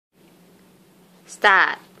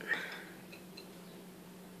Start.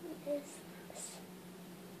 What is this?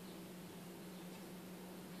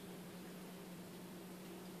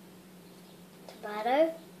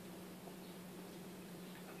 Tomato.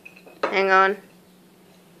 Hang on.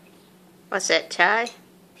 What's that, chai?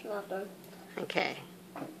 Tomato. Okay.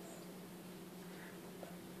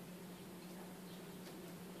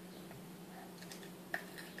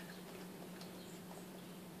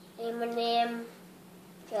 M&M.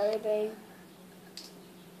 Jelly bean.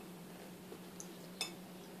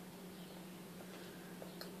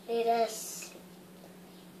 Lettuce.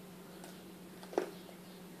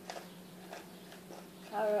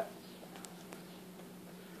 Carrot.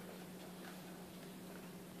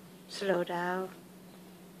 Slow down.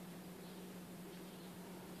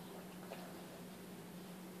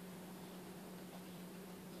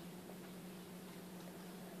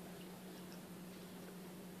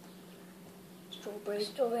 Strawberry.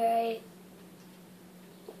 Strawberry.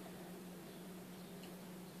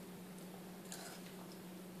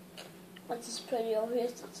 This is pretty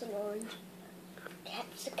obvious, it's an orange.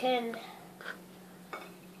 Capsicum.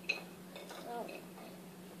 Oh.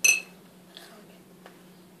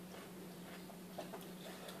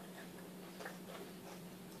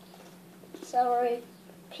 Celery.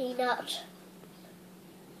 Peanut.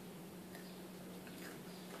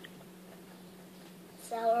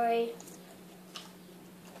 Celery.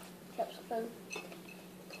 Capsicum.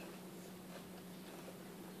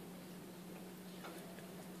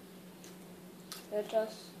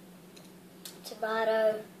 Lettuce.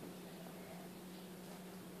 Tomato.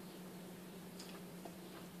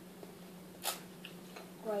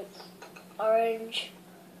 Grape. Orange.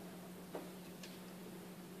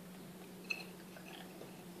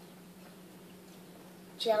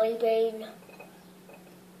 Jelly bean.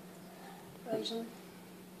 Raisin.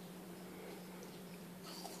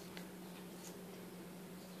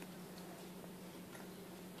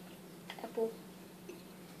 Apple.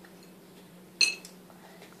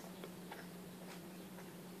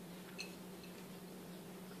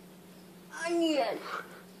 Onion.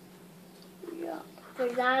 Yeah.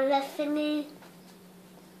 Banana thingy.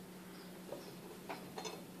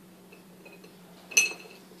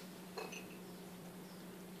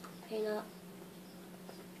 Peanut.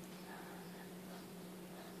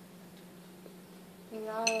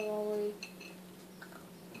 Banana lolly.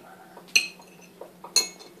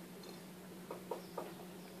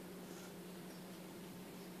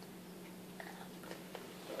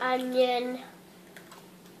 Onion.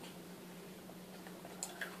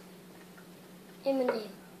 M&M.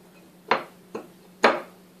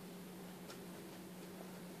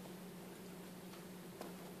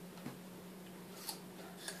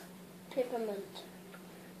 Peppermint.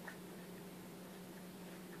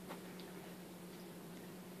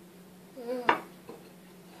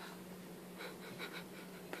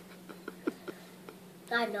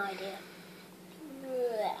 I have no idea.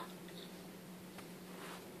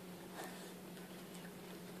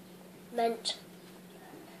 Mint.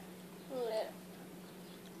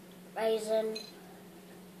 Raisin.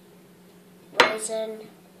 Raisin.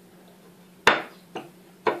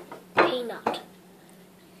 Peanut.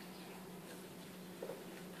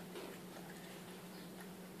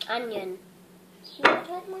 Onion. Can you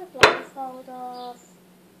take my blindfold off?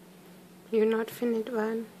 You're not finished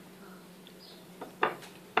one.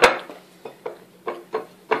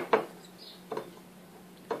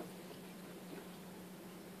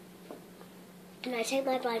 Can I take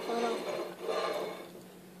my blindfold off?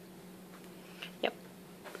 Yep.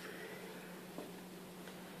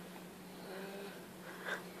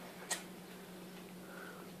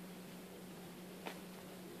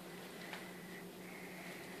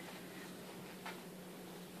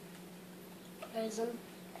 Raisin.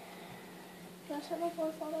 Can I take my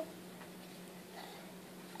blindfold off?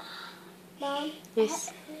 Mom?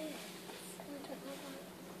 Yes.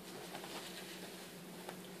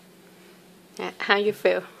 How you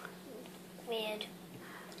feel? Weird.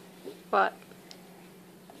 What?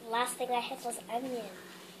 The last thing I had was onion.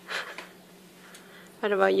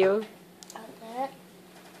 What about you? Like that.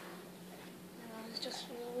 That was just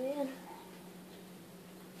really weird.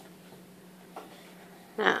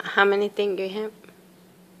 How many things you have?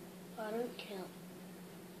 I don't count.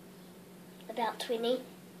 About 20.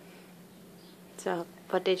 So,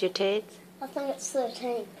 what did you taste? I think it's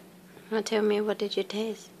 13. Well, tell me, what did you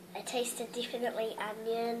taste? I tasted definitely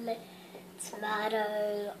onion,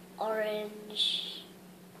 tomato, orange,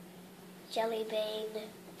 jelly bean,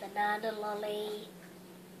 banana lolly,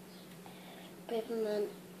 peppermint,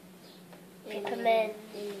 M&M,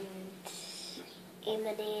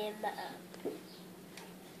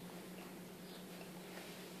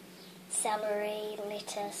 celery,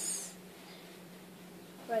 lettuce,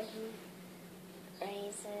 raisin.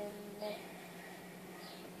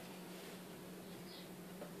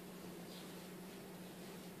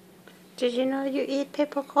 Did you know you eat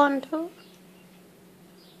peppercorn too?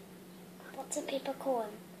 What's a peppercorn?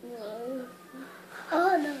 No.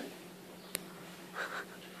 Oh no.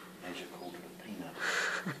 As you called it, a peanut.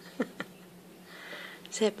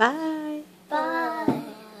 Say bye.